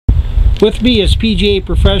With me is PGA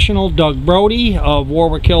professional Doug Brody of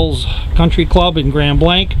Warwick Hills Country Club in Grand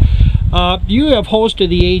Blanc. You have hosted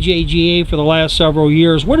the AJGA for the last several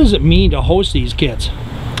years. What does it mean to host these kids?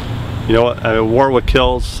 You know what, Warwick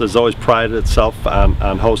Hills has always prided itself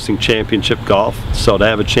on hosting championship golf. So to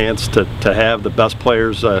have a chance to have the best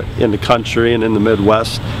players in the country and in the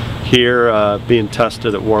Midwest here being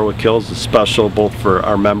tested at Warwick Hills is special, both for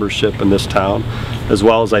our membership in this town, as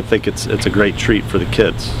well as I think it's a great treat for the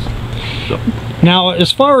kids. So. Now,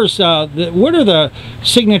 as far as what are the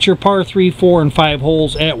signature par 3, 4, and 5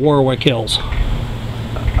 holes at Warwick Hills?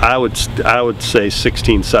 I would say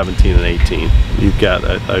 16, 17, and 18. You've got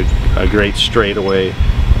a great straightaway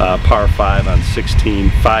par 5 on 16,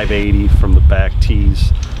 580 from the back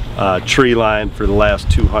tees, tree line for the last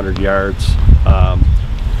 200 yards.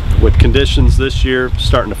 With conditions this year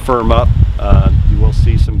starting to firm up, you will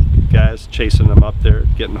see some guys chasing them up there,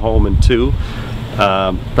 getting home in 2.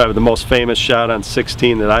 Probably the most famous shot on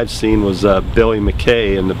 16 that I've seen was Billy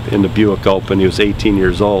McKay in the Buick Open. He was 18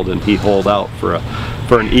 years old and he holed out for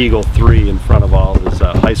an eagle 3 in front of all his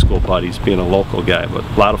high school buddies, being a local guy. But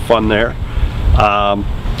a lot of fun there.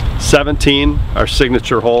 17, our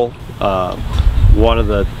signature hole, one of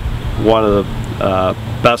the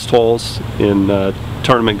best holes in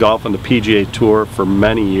tournament golf on the PGA Tour for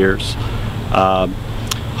many years.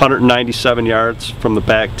 197 yards from the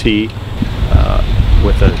back tee.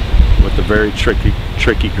 With a very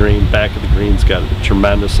tricky green. Back of the green's got a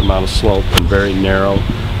tremendous amount of slope and very narrow.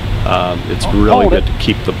 It's really good to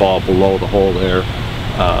keep the ball below the hole there.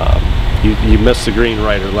 You miss the green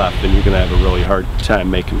right or left, and you're going to have a really hard time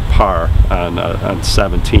making par on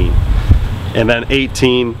 17. And then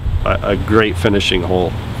 18, a great finishing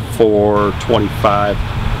hole, 425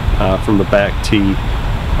 from the back tee,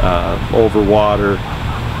 over water.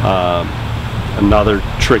 Another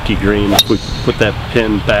tricky green. If we put that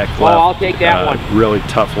pin back left, I'll take that one. Really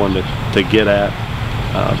tough one to get at.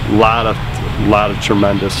 Lot of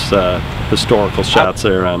tremendous historical shots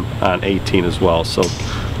there on 18 as well. So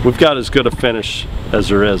we've got as good a finish as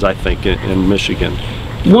there is, I think, in Michigan.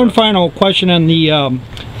 One final question on the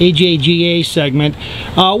AJGA segment.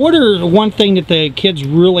 What are one thing that the kids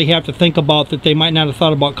really have to think about that they might not have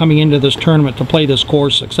thought about coming into this tournament to play this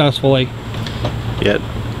course successfully? Yeah,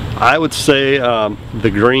 I would say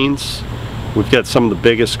the greens. We've got some of the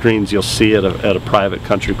biggest greens you'll see at a private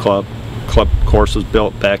country club. Course was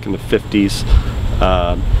built back in the 50s.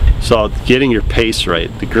 So getting your pace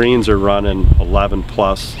right. The greens are running 11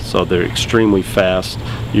 plus, so they're extremely fast.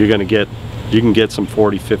 You can get some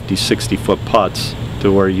 40, 50, 60 foot putts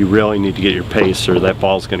to where you really need to get your pace or that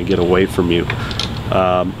ball's going to get away from you.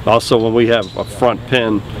 Also, when we have a front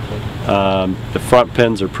pin, the front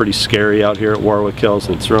pins are pretty scary out here at Warwick Hills,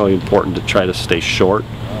 and it's really important to try to stay short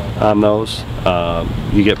on those.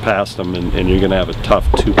 You get past them and you're going to have a tough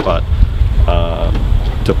 2-putt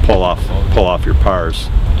to pull off your pars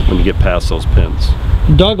when you get past those pins.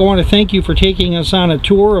 Doug, I want to thank you for taking us on a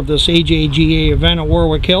tour of this AJGA event at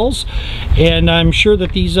Warwick Hills, and I'm sure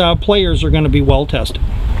that these players are going to be well tested.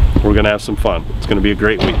 We're going to have some fun. It's going to be a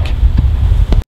great week.